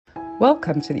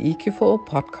Welcome to the EQ for All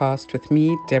podcast with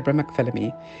me, Deborah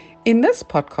McPhillamy. In this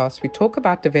podcast, we talk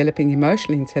about developing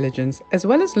emotional intelligence as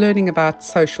well as learning about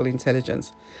social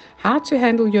intelligence, how to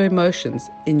handle your emotions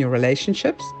in your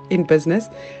relationships, in business,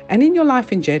 and in your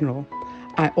life in general.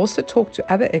 I also talk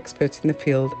to other experts in the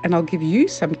field, and I'll give you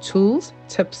some tools,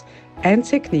 tips, and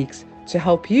techniques to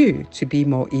help you to be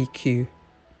more EQ.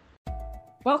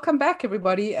 Welcome back,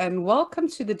 everybody, and welcome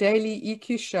to the Daily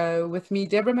EQ Show with me,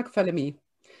 Deborah McPhillamy.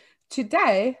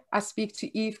 Today, I speak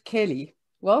to Eve Kelly.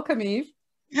 Welcome, Eve.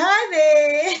 Hi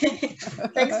there.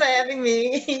 Thanks for having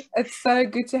me. It's so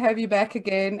good to have you back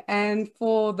again. And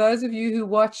for those of you who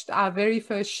watched our very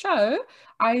first show,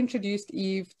 I introduced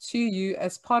Eve to you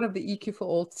as part of the EQ for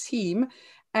All team.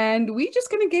 And we're just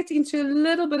going to get into a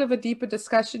little bit of a deeper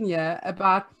discussion here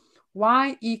about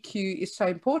why EQ is so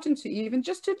important to Eve and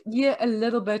just to hear a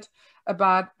little bit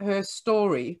about her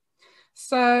story.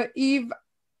 So, Eve,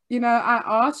 you know, I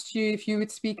asked you if you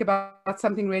would speak about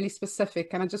something really specific,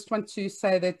 and I just want to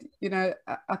say that, you know,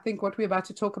 I think what we're about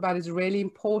to talk about is really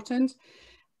important.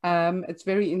 It's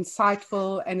very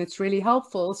insightful and it's really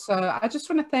helpful. So I just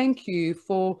want to thank you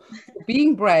for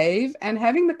being brave and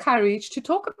having the courage to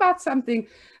talk about something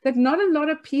that not a lot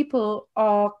of people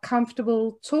are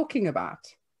comfortable talking about.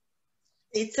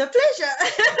 It's a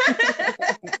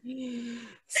pleasure.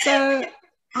 So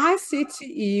I said to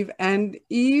Eve, and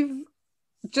Eve,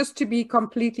 just to be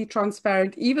completely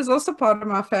transparent, Eve is also part of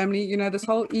my family. You know, this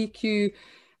whole EQ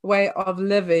way of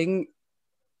living,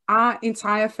 our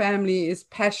entire family is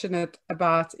passionate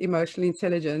about emotional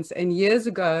intelligence. And years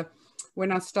ago,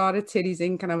 when I started Teddy's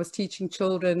Inc. and I was teaching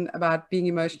children about being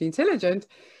emotionally intelligent,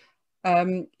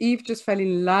 Eve just fell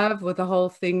in love with the whole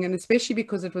thing, and especially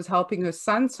because it was helping her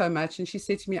son so much. And she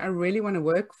said to me, I really want to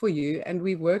work for you. And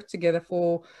we've worked together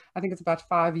for, I think it's about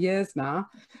 5 years now.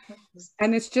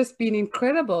 And it's just been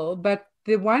incredible. But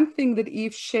the one thing that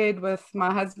Eve shared with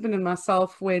my husband and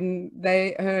myself when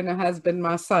her and her husband,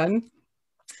 my son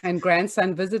and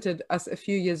grandson, visited us a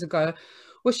few years ago,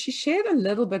 was she shared a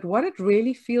little bit what it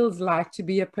really feels like to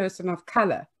be a person of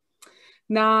color.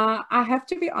 Now, I have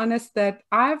to be honest that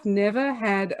I've never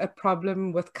had a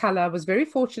problem with color. I was very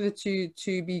fortunate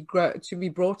to be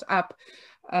brought up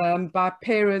by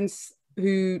parents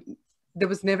who there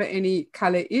was never any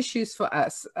color issues for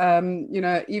us. You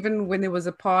know, even when there was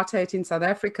apartheid in South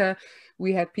Africa,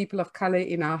 we had people of color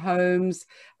in our homes.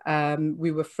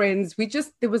 We were friends.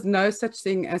 There was no such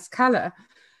thing as color.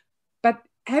 But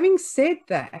having said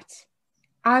that,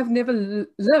 I've never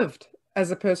lived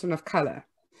as a person of color.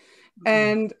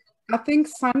 And I think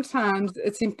sometimes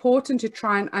it's important to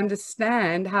try and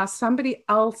understand how somebody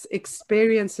else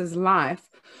experiences life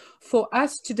for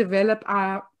us to develop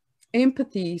our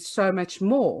empathy so much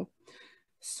more.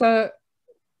 So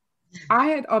I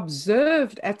had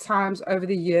observed at times over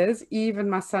the years, even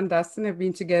my son Dustin have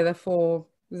been together for,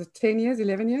 was it 10 years,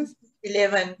 11 years?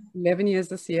 11 years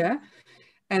this year.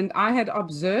 And I had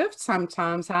observed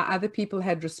sometimes how other people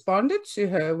had responded to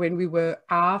her when we were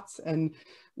out and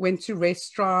went to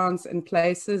restaurants and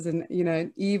places. And, you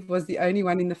know, Eve was the only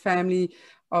one in the family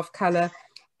of color.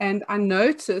 And I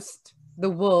noticed the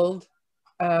world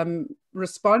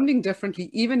responding differently,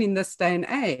 even in this day and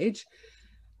age.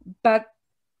 But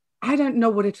I don't know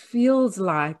what it feels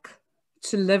like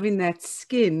to live in that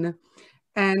skin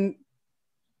and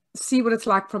see what it's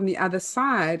like from the other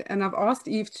side. And I've asked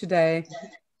Eve today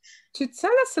to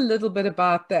tell us a little bit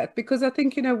about that, because I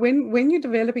think, you know, when you're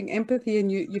developing empathy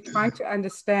and you're trying to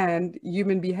understand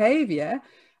human behavior,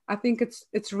 I think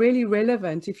it's really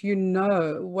relevant if you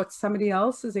know what somebody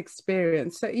else has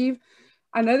experienced. So Eve,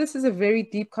 I know this is a very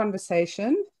deep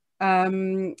conversation,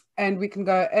 and we can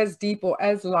go as deep or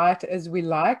as light as we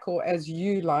like or as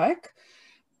you like.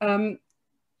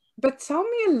 But tell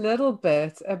me a little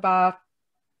bit about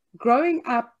growing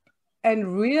up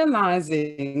and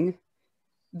realizing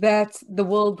that the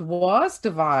world was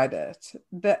divided,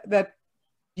 that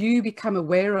you become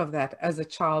aware of that as a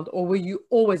child, or were you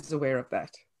always aware of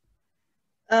that?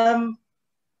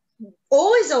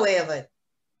 Always aware of it.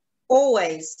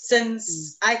 Always.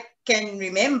 Since I can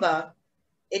remember,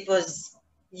 it was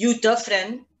you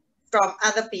different from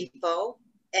other people,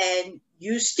 and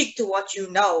you stick to what you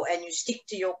know, and you stick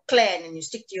to your clan, and you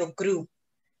stick to your group.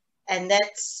 And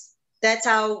that's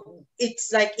how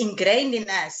it's like ingrained in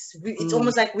us. It's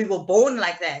almost like we were born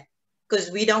like that, because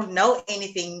we don't know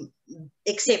anything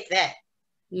except that.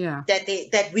 Yeah.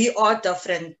 That we are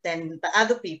different than the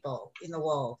other people in the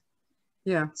world.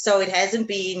 Yeah. So it hasn't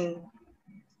been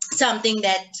something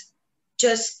that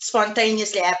just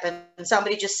spontaneously happened.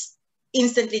 Somebody just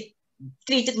instantly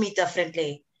treated me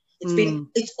differently.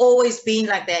 It's always been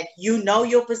like that. You know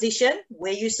your position,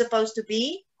 where you're supposed to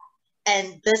be,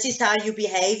 and this is how you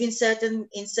behave in certain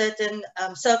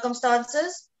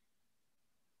circumstances.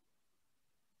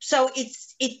 So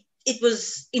it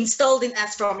was instilled in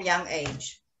us from a young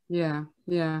age. Yeah.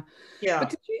 Yeah. But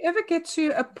did you ever get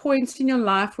to a point in your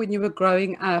life when you were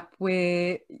growing up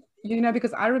where,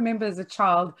 because I remember as a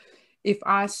child, if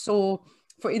I saw,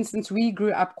 for instance, we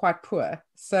grew up quite poor.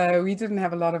 So we didn't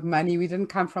have a lot of money. We didn't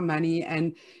come from money.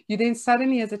 And you then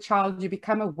suddenly, as a child, you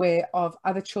become aware of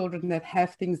other children that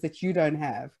have things that you don't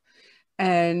have.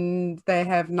 And they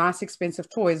have nice, expensive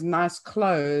toys, nice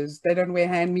clothes. They don't wear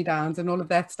hand-me-downs and all of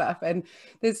that stuff. And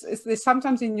there's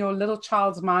sometimes in your little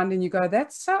child's mind, and you go,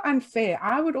 "That's so unfair.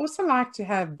 I would also like to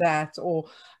have that," or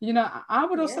I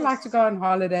would also like to go on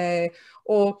holiday.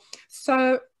 Or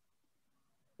so.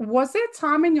 Was there a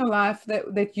time in your life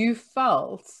that you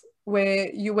felt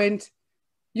where you went,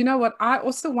 "You know what? I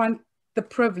also want the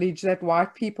privilege that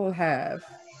white people have,"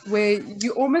 where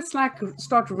you almost like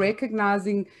start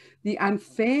recognizing the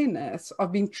unfairness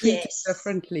of being treated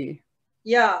differently?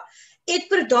 Yeah, it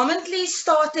predominantly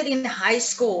started in high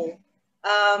school.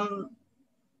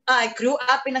 I grew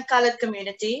up in a colored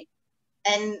community,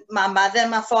 and my mother and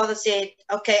my father said,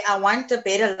 "Okay, I want a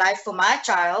better life for my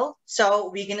child. So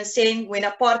we're going to send," when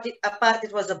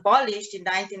apartheid was abolished in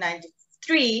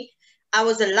 1993, I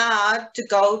was allowed to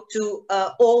go to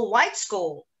an all-white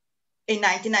school in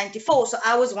 1994. So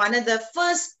I was one of the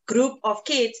first group of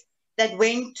kids that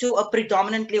went to a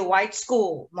predominantly white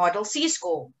school, Model C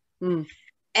school.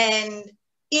 And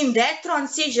in that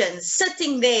transition,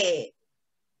 sitting there,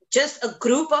 just a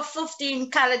group of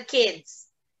 15 colored kids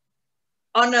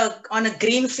on a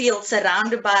green field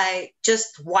surrounded by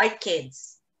just white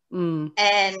kids.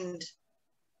 And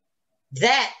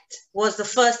that was the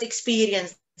first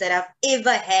experience that I've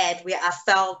ever had where I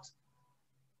felt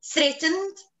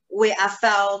threatened, where I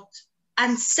felt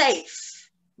unsafe.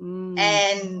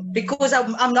 And because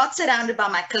I'm not surrounded by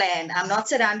my clan, I'm not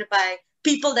surrounded by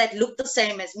people that look the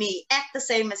same as me, act the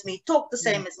same as me, talk the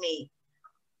same as me.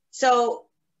 So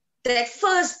that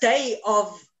first day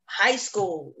of high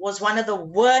school was one of the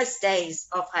worst days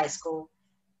of high school.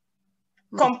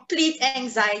 Complete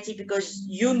anxiety, because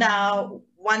you now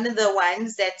one of the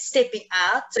ones that's stepping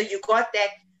out. So you got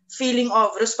that feeling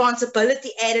of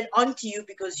responsibility added onto you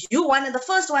because you're one of the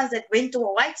first ones that went to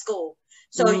a white school.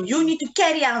 So you need to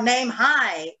carry our name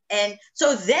high. And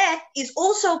so that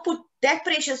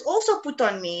pressure is also put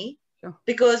on me,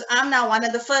 because I'm now one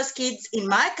of the first kids in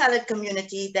my colored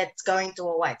community that's going to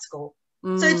a white school.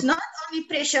 So it's not only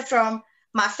pressure from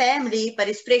my family, but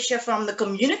it's pressure from the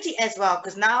community as well,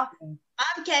 because now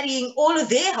I'm carrying all of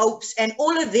their hopes and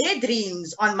all of their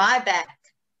dreams on my back.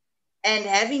 And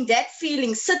having that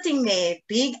feeling, sitting there,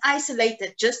 being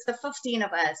isolated, just the 15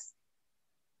 of us,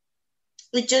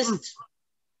 it just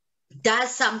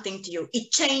does something to you.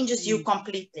 It changes you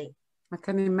completely. I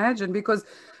can imagine, because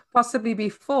possibly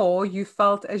before you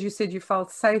felt, as you said, you felt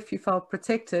safe, you felt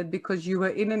protected because you were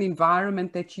in an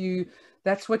environment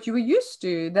that's what you were used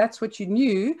to, that's what you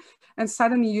knew. And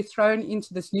suddenly you're thrown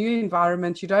into this new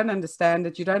environment. You don't understand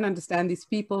it. You don't understand these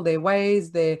people, their ways,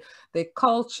 their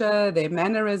culture, their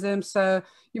mannerisms. So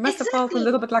you must have felt a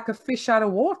little bit like a fish out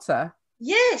of water.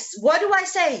 Yes. What do I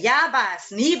say?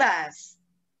 Yabas, nibas.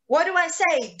 What do I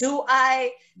say? Do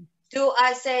I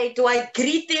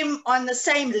greet them on the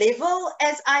same level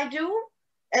as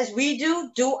we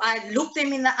do? Do I look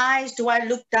them in the eyes? Do I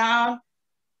look down?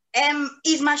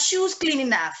 Is my shoes clean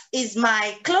enough? Is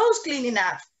my clothes clean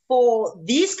enough for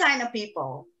these kind of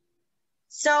people?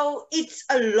 So it's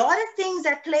a lot of things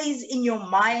that plays in your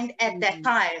mind at that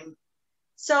time.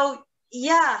 So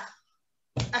yeah,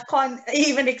 I can't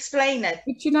even explain it.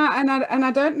 But and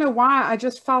I don't know why, I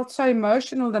just felt so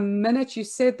emotional the minute you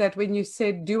said that, when you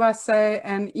said, "Do I say,"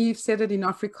 and Eve said it in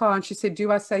Afrikaans, she said,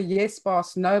 "Do I say yes,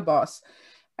 boss, no, boss?"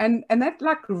 And that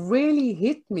like really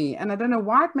hit me. And I don't know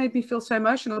why it made me feel so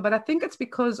emotional, but I think it's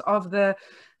because of the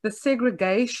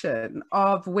segregation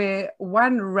of where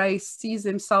one race sees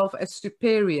themselves as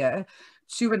superior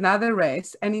to another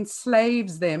race and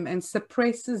enslaves them and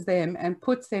suppresses them and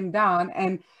puts them down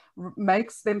and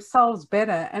makes themselves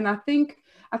better. And I think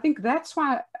that's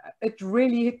why it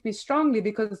really hit me strongly,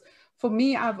 because for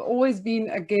me, I've always been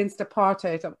against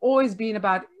apartheid. I've always been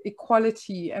about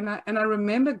equality. And I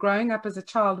remember growing up as a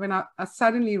child when I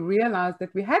suddenly realized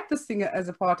that we had this thing as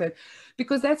apartheid,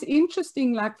 because that's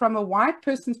interesting. Like from a white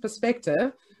person's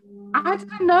perspective, I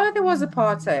didn't know there was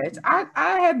apartheid.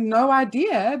 I had no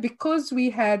idea, because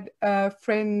we had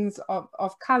friends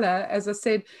of color. As I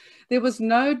said, there was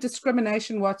no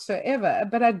discrimination whatsoever.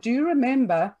 But I do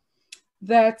remember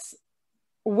that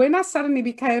when I suddenly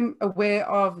became aware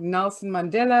of Nelson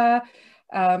Mandela,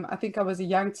 I think I was a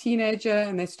young teenager,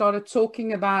 and they started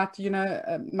talking about,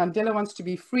 Mandela wants to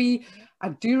be free. I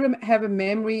do have a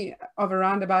memory of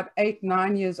around about 8,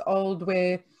 9 years old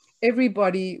where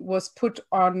everybody was put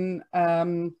on,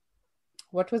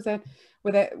 what was that?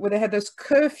 Where they had those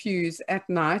curfews at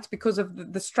night because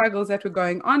of the struggles that were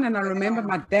going on. And I remember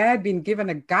my dad being given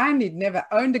a gun. He'd never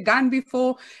owned a gun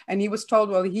before. And he was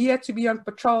told, well, he had to be on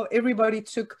patrol. Everybody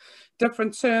took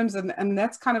different terms. And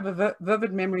that's kind of a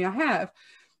vivid memory I have.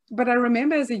 But I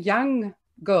remember as a young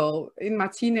girl in my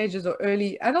teenagers or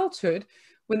early adulthood,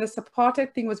 when this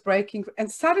apartheid thing was breaking, and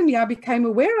suddenly I became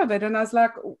aware of it. And I was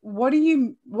like, what do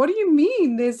you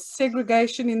mean there's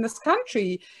segregation in this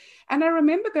country? And I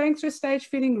remember going through a stage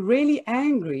feeling really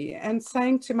angry and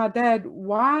saying to my dad,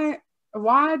 why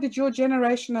did your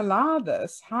generation allow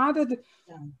this? How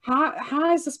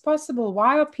is this possible?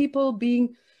 Why are people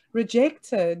being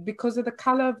rejected because of the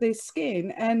color of their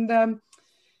skin? And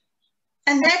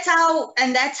that's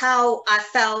how I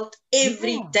felt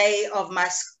every day of my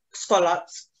school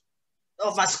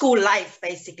life,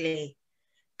 basically,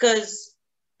 because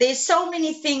there's so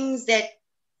many things that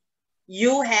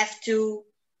you have to.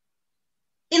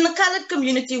 In the colored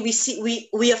community,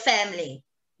 we are family.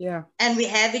 Yeah. And we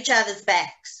have each other's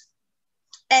backs.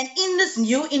 And in this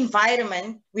new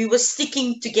environment, we were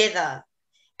sticking together.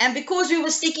 And because we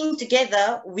were sticking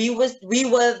together, we were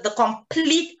the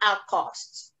complete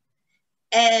outcasts.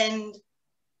 And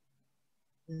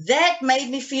that made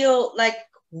me feel like,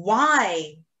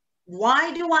 why?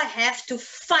 Why do I have to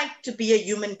fight to be a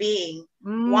human being?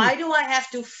 Why do I have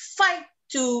to fight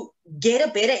to get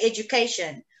a better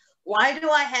education? Why do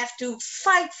I have to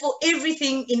fight for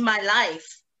everything in my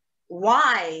life?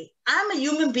 Why? I'm a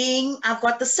human being. I've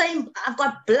got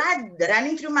blood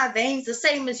running through my veins the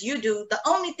same as you do. The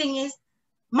only thing is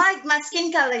my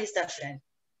skin color is different.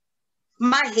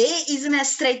 My hair isn't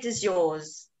as straight as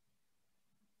yours.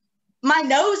 My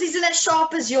nose isn't as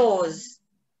sharp as yours.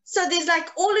 So there's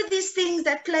like all of these things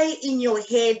that play in your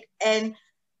head, and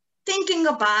thinking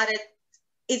about it,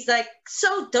 it's like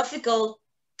so difficult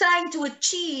trying to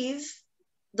achieve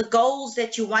the goals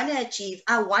that you want to achieve.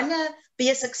 I want to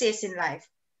be a success in life.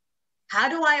 How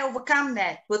do I overcome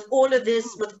that with all of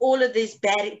these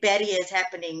barriers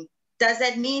happening? Does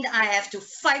that mean I have to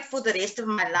fight for the rest of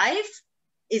my life?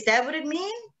 Is that what it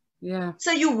means? Yeah.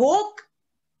 So you walk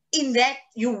in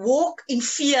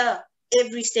fear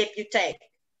every step you take.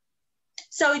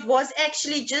 So it was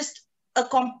actually just a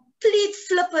complete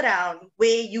flip around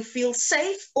where you feel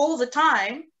safe all the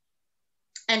time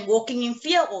and walking in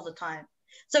fear all the time.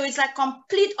 So it's like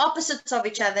complete opposites of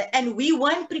each other. And we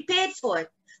weren't prepared for it.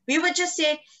 We were just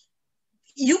said,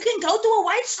 you can go to a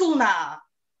white school now.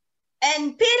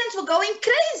 And parents were going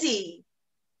crazy.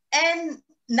 And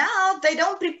now they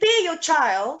don't prepare your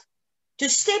child to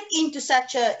step into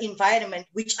such an environment,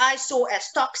 which I saw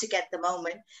as toxic at the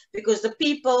moment, because the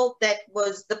people that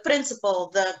was the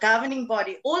principal, the governing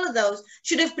body, all of those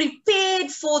should have prepared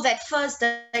for that first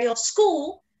day of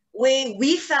school where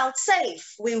we felt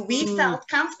safe, where we felt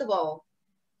comfortable.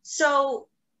 So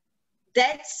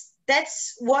that's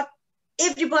what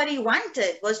everybody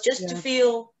wanted, was just to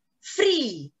feel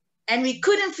free. And we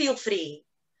couldn't feel free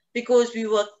because we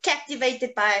were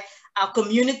captivated by our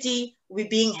community. We're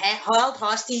being held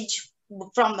hostage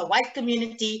from the white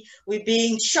community. We're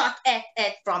being shot at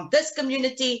from this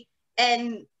community.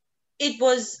 And it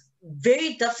was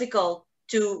very difficult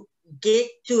to get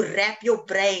to wrap your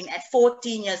brain at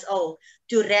 14 years old,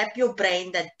 to wrap your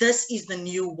brain that this is the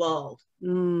new world.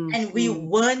 And we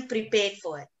weren't prepared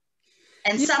for it.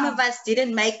 And some of us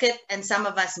didn't make it, and some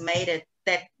of us made it.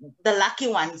 That the lucky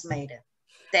ones made it.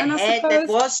 That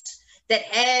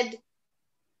had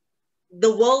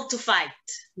the world to fight.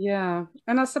 Yeah.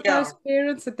 And I suppose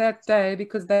parents at that day,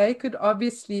 because they could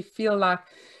obviously feel like,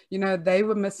 they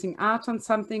were missing out on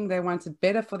something. They wanted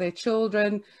better for their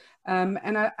children. And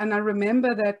I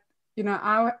remember that,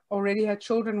 I already had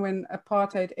children when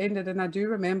apartheid ended. And I do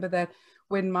remember that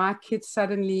when my kids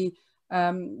suddenly,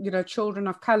 children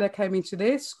of color came into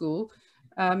their school,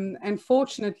 and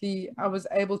fortunately, I was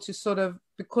able to sort of,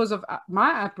 because of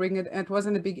my upbringing, it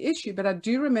wasn't a big issue, but I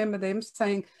do remember them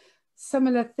saying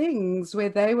similar things where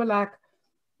they were like,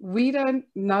 we don't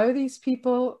know these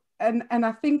people. And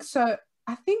I think so.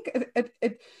 I think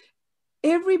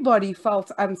everybody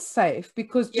felt unsafe,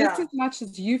 because just as much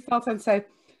as you felt unsafe,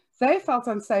 they felt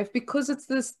unsafe, because it's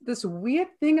this weird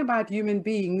thing about human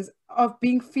beings of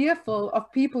being fearful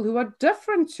of people who are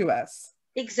different to us.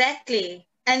 Exactly.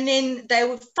 And then they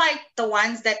would fight the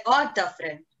ones that are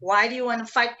different. Why do you want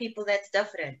to fight people that's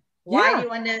different? Why do you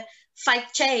want to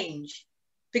fight change?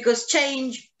 because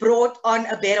change brought on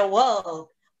a better world,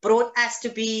 brought us to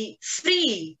be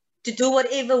free to do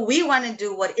whatever we want to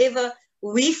do, whatever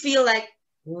we feel like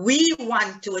we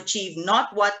want to achieve,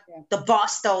 not what the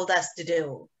boss told us to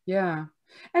do. Yeah.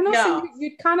 And also,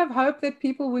 you kind of hope that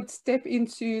people would step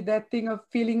into that thing of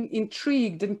feeling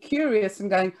intrigued and curious and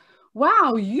going,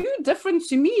 wow, you're different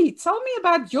to me. Tell me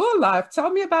about your life. Tell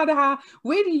me about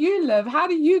where do you live? How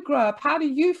do you grow up? How do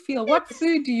you feel? What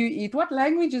food do you eat? What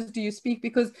languages do you speak?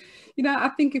 Because, I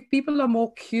think if people are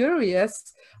more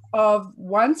curious of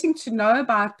wanting to know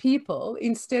about people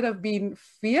instead of being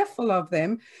fearful of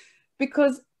them,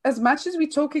 because as much as we're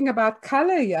talking about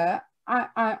color here,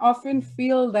 I often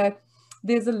feel that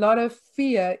there's a lot of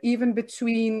fear even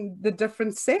between the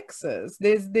different sexes.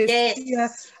 There's fear.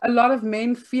 A lot of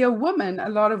men fear women. A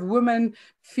lot of women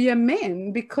fear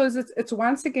men, because it's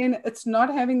once again, it's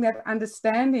not having that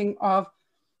understanding of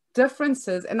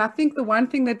differences. And I think the one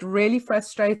thing that really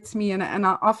frustrates me, and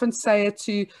I often say it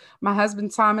to my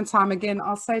husband time and time again,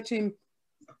 I'll say to him,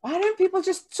 why don't people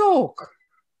just talk?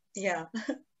 Yeah.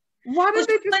 Why don't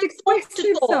they just express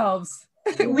themselves?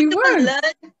 We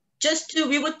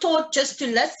were taught just to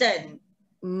listen.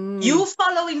 You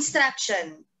follow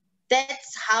instruction.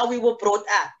 That's how we were brought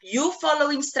up. You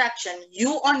follow instruction.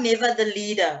 You are never the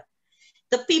leader.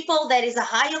 The people that is a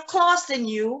higher class than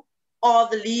you are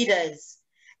the leaders.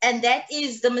 And that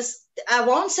is I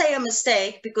won't say a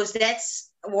mistake, because that's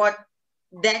what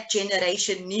that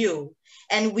generation knew.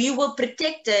 And we were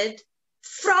protected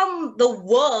from the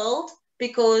world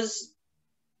because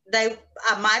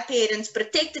my parents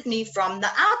protected me from the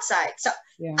outside. So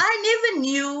I never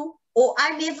knew, or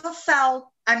I never felt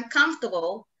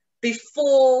uncomfortable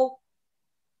before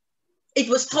it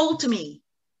was told to me,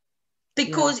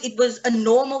 because it was a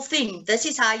normal thing. This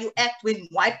is how you act when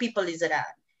white people is around.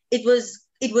 It was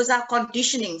our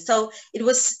conditioning. So it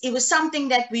was something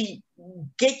that we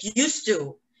get used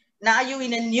to. Now you're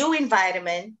in a new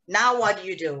environment. Now what do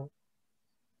you do?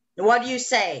 What do you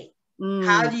say?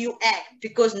 How do you act?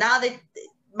 Because now that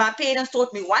my parents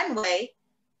taught me one way,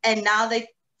 and now they're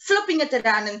flipping it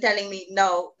around and telling me,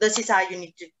 no, this is how you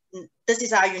need to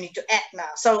act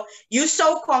now. So you're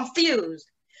so confused.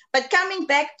 But coming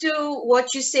back to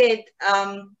what you said,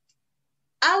 I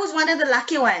was one of the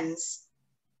lucky ones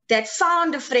that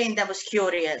found a friend that was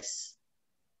curious.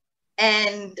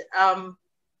 And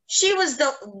she was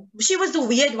the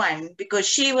weird one, because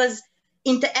she was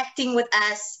interacting with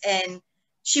us, and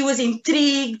she was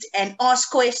intrigued and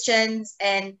asked questions,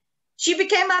 and she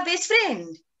became my best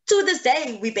friend. To this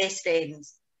day, we're best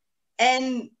friends.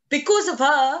 And because of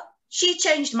her, she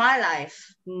changed my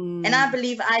life. And I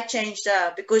believe I changed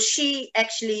her, because she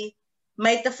actually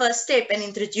made the first step and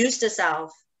introduced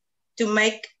herself to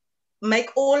make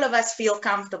all of us feel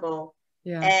comfortable.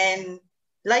 Yeah. And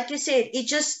like you said, it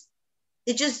just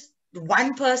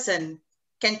one person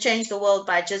can change the world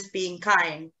by just being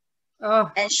kind.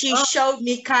 And she showed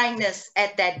me kindness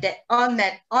at that day, on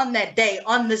that day,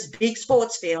 on this big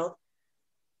sports field.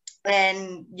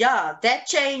 And that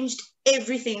changed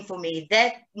everything for me.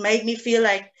 That made me feel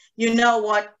like, you know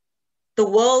what, the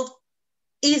world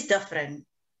is different.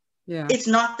 Yeah. It's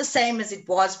not the same as it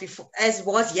was before, as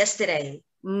was yesterday.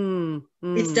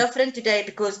 It's different today,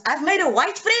 because I've made a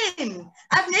white friend.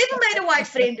 I've never made a white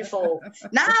friend before.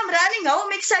 Now I'm running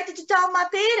home excited to tell my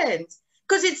parents,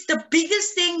 because it's the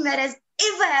biggest thing that has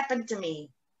ever happened to me.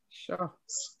 Sure.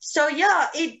 So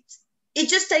it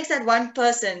just takes that one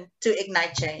person to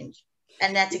ignite change.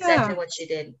 And that's exactly what she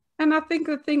did. And I think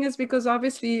the thing is, because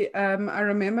obviously I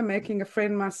remember making a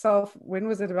friend myself, when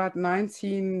was it, about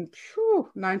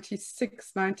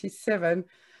 1996, 97,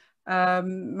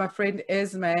 my friend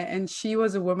Esme, and she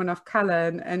was a woman of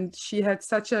color, and she had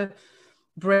such a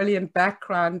brilliant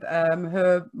background.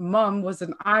 Her mom was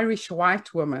an Irish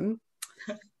white woman,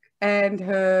 and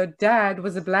her dad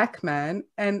was a black man,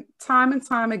 and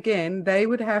time again, they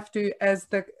would have to, as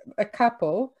a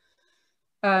couple,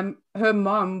 her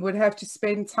mom would have to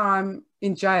spend time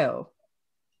in jail.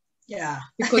 Yeah.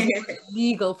 Because it was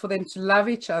illegal for them to love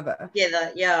each other.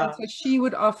 Yeah. And so she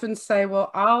would often say,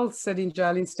 well, I'll sit in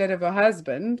jail instead of her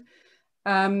husband.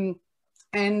 And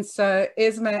so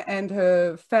Esme and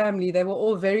her family, they were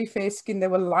all very fair-skinned. They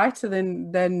were lighter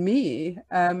than me,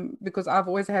 because I've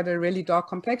always had a really dark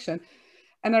complexion.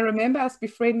 And I remember us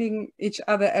befriending each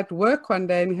other at work one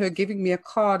day, and her giving me a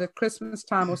card at Christmas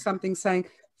time or something, saying,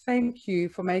 thank you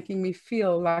for making me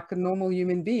feel like a normal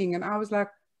human being. And I was like,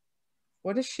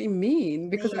 what does she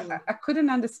mean? Because I couldn't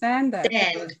understand that.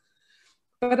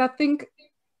 But I think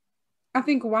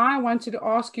why I wanted to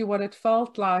ask you what it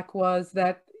felt like was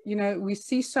that, we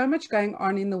see so much going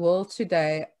on in the world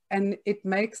today, and it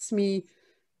makes me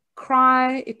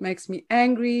cry, it makes me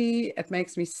angry, it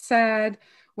makes me sad.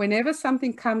 Whenever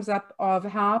something comes up of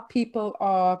how people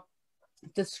are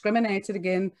discriminated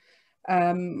against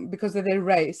because of their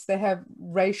race, they have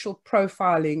racial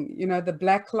profiling, you know, the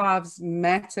Black Lives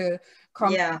Matter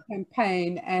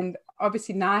campaign, and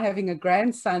obviously now having a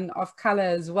grandson of color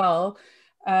as well,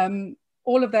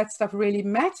 all of that stuff really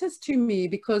matters to me,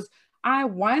 because I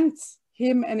want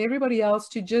him and everybody else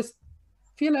to just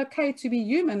feel okay to be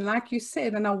human, like you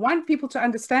said. And I want people to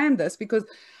understand this, because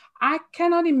I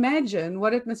cannot imagine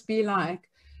what it must be like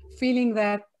feeling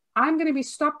that I'm going to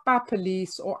be stopped by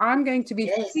police, or I'm going to be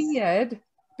feared,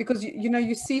 because you know,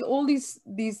 you see all these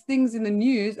things in the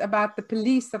news about the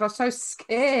police that are so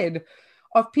scared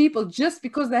of people just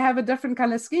because they have a different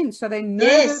color skin. So they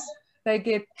nervous, they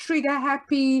get trigger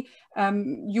happy.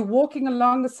 You're walking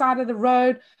along the side of the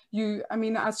road. I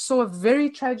mean, I saw a very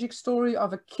tragic story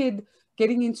of a kid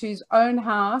getting into his own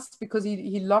house because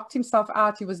he locked himself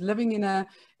out. He was living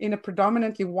in a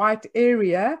predominantly white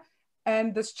area,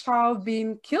 and this child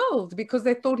being killed because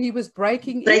they thought he was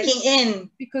breaking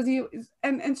in because he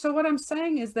and so what I'm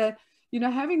saying is that, you know,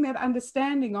 having that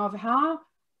understanding of how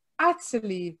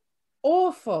utterly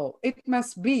awful it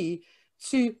must be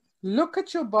to look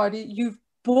at your body. You're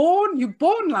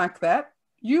born like that.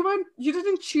 You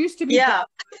didn't choose to be like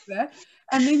that.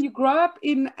 And then you grow up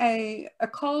in a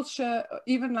culture,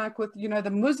 even like with, you know,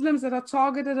 the Muslims that are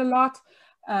targeted a lot.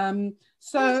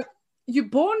 So you're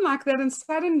born like that, and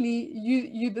suddenly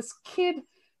you this kid,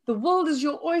 the world is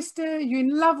your oyster, you're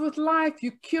in love with life,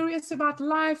 you're curious about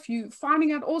life, you're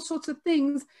finding out all sorts of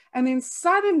things, and then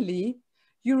suddenly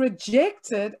you're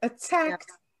rejected,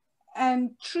 attacked,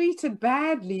 and treated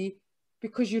badly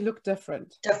because you look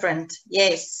different.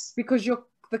 Yes. Because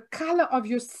the color of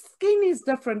your skin is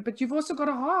different, but you've also got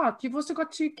a heart, you've also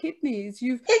got 2 kidneys,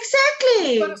 you've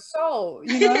got a soul,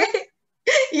 you know.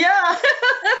 Yeah.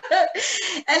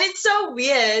 And it's so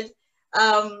weird.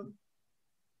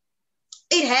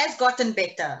 It has gotten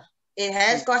better.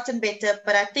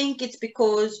 But I think it's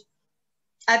because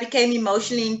I became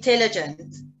emotionally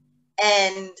intelligent,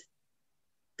 and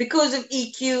because of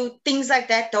EQ, things like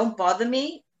that don't bother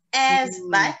me as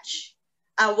much.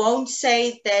 I won't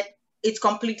say that it's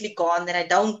completely gone, that I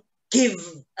don't give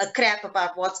a crap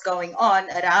about what's going on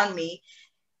around me,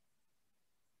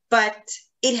 but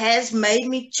it has made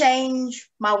me change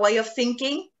my way of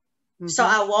thinking. So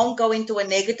I won't go into a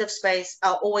negative space.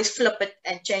 I'll always flip it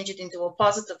and change it into a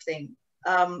positive thing.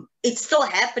 It's still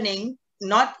happening,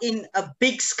 not in a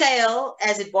big scale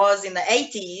as it was in the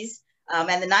 80s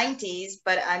and the 90s,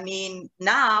 but I mean,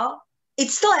 now it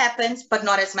still happens, but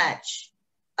not as much.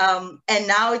 And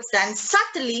now it's done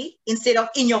subtly instead of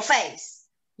in your face.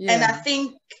 And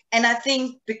I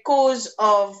think because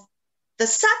of the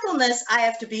subtleness, I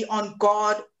have to be on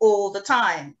guard all the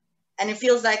time. And it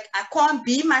feels like I can't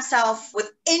be myself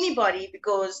with anybody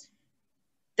because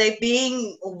they're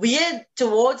being weird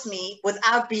towards me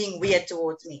without being weird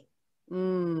towards me.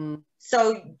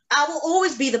 So I will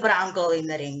always be the brown girl in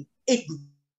the ring.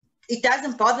 It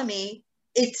doesn't bother me.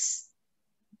 It's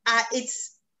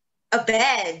a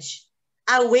badge.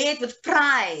 I wear it with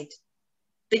pride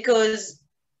because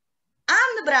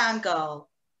I'm the brown girl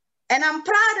and I'm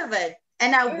proud of it.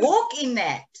 And I walk in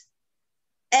that.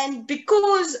 And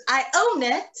because I own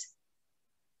it,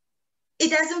 it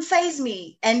doesn't faze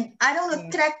me. And I don't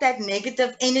attract that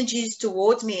negative energies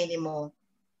towards me anymore.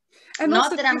 And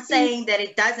not that I'm saying that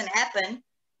it doesn't happen.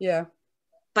 Yeah.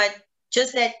 But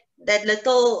just that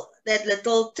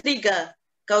little trigger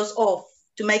goes off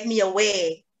to make me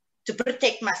aware, to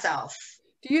protect myself.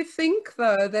 Do you think,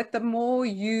 though, that the more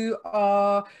you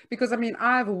are, because I mean,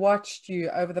 I've watched you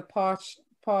over the past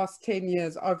 10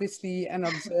 years, obviously, and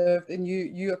observed, and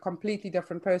you're a completely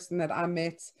different person that I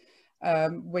met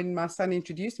when my son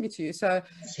introduced me to you. So,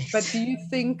 but do you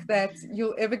think that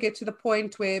you'll ever get to the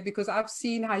point where, because I've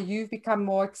seen how you've become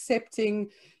more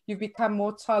accepting, you've become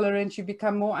more tolerant, you've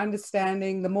become more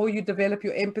understanding, the more you develop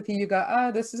your empathy, you go,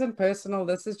 oh, this isn't personal,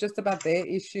 this is just about their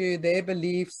issue, their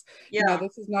beliefs, you know,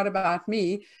 this is not about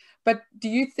me. But do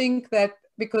you think that,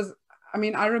 because I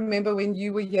mean, I remember when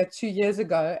you were here 2 years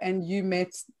ago and you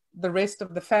met the rest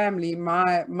of the family,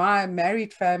 my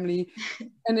married family,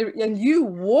 and you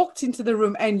walked into the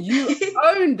room and you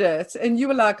owned it, and you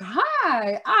were like,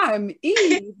 hi, I'm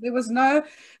Eve. There was no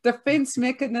defense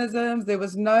mechanisms. There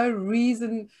was no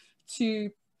reason to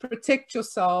protect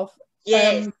yourself.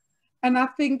 Yes. And I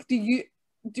think,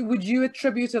 would you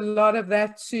attribute a lot of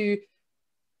that to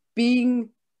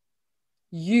being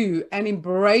you and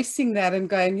embracing that and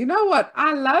going, you know what,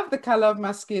 I love the color of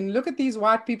my skin. Look at these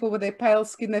white people with their pale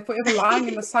skin. They're forever lying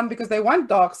in the sun because they want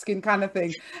dark skin, kind of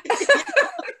thing.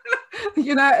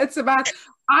 You know, it's about,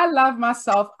 I love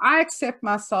myself, I accept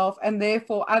myself, and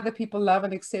therefore other people love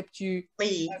and accept you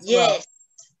Me. as well. Yes,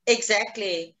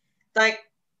 exactly. Like,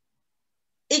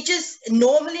 it just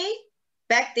normally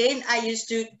back then I used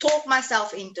to talk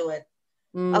myself into it.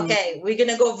 Okay, we're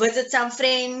gonna go visit some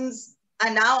friends,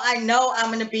 and now I know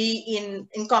I'm gonna be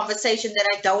in conversation that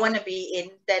I don't want to be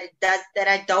in, that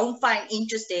I don't find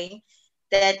interesting,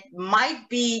 that might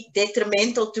be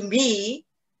detrimental to me.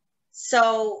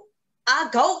 So I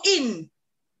go in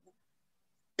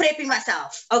prepping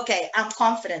myself. Okay, I'm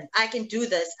confident. I can do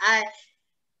this. I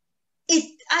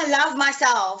love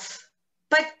myself.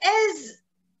 But as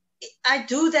I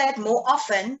do that more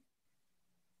often,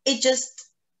 it just,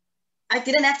 I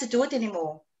didn't have to do it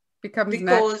anymore Becomes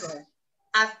because natural.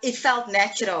 it felt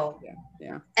natural.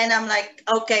 Yeah. And I'm like,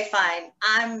 okay, fine.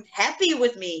 I'm happy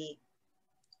with me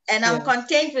and I'm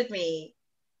content with me.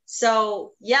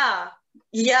 So yeah,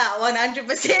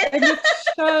 100%. And it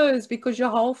shows because your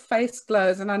whole face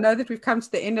glows. And I know that we've come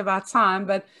to the end of our time,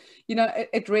 but you know,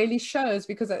 it really shows,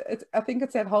 because I think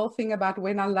it's that whole thing about,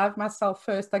 when I love myself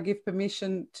first, I give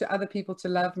permission to other people to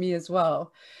love me as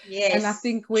well. Yes, and I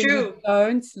think when we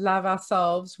don't love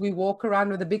ourselves, we walk around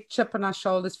with a big chip on our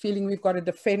shoulders, feeling we've got to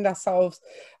defend ourselves.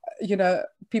 You know,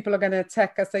 people are going to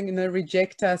attack us, they're going to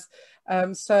reject us.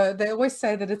 So they always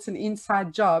say that it's an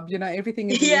inside job. You know,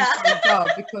 everything is an inside job,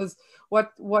 because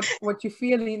what you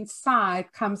feel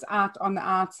inside comes out on the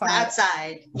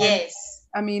outside. Yes.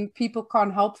 I mean, people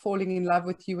can't help falling in love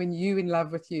with you when you're in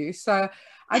love with you. So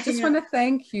I just want to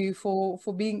thank you for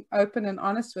being open and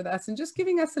honest with us, and just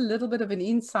giving us a little bit of an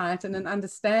insight and an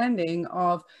understanding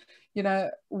of, you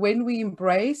know, when we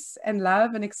embrace and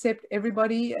love and accept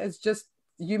everybody as just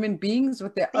human beings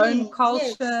with their own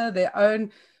culture, their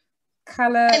own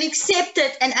color. And accept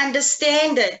it and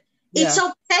understand it. Yeah. It's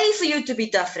okay for you to be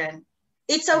different.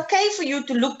 It's okay for you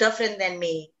to look different than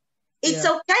me. It's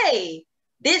okay.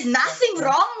 There's nothing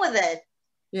wrong with it.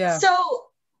 Yeah. So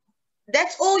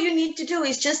that's all you need to do,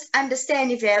 is just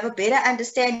understand. If you have a better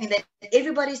understanding that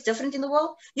everybody's different in the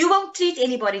world, you won't treat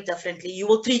anybody differently. You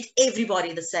will treat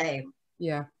everybody the same.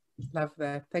 Yeah. Love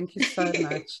that. Thank you so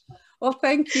much. Well,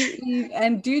 thank you, Eve.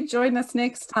 And do join us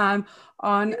next time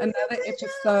on another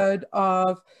episode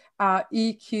of our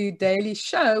EQ Daily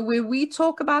Show, where we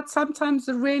talk about sometimes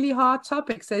the really hard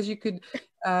topics. As you could,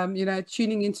 you know,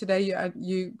 tuning in today,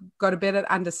 you got a better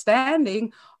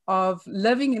understanding of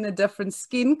living in a different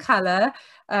skin color,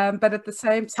 but at the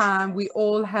same time, we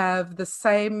all have the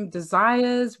same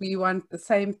desires. We want the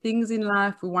same things in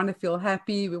life. We want to feel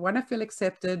happy. We want to feel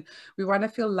accepted. We want to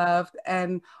feel loved.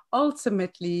 And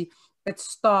ultimately, it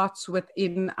starts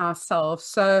within ourselves.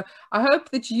 So I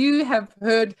hope that you have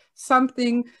heard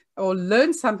something or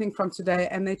learned something from today,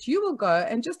 and that you will go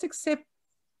and just accept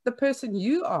the person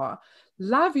you are.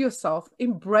 Love yourself,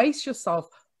 embrace yourself,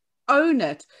 own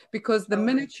it, because the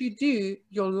minute you do,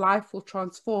 your life will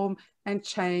transform and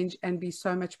change and be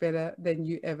so much better than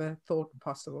you ever thought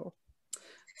possible.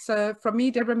 So from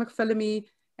me, Deborah McPhillamy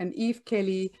and Eve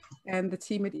Kelly and the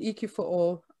team at EQ for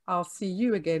All, I'll see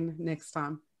you again next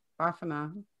time. Bye for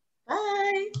now.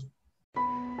 Bye.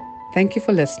 Thank you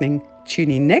for listening. Tune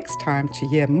in next time to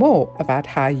hear more about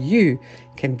how you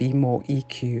can be more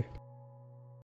EQ.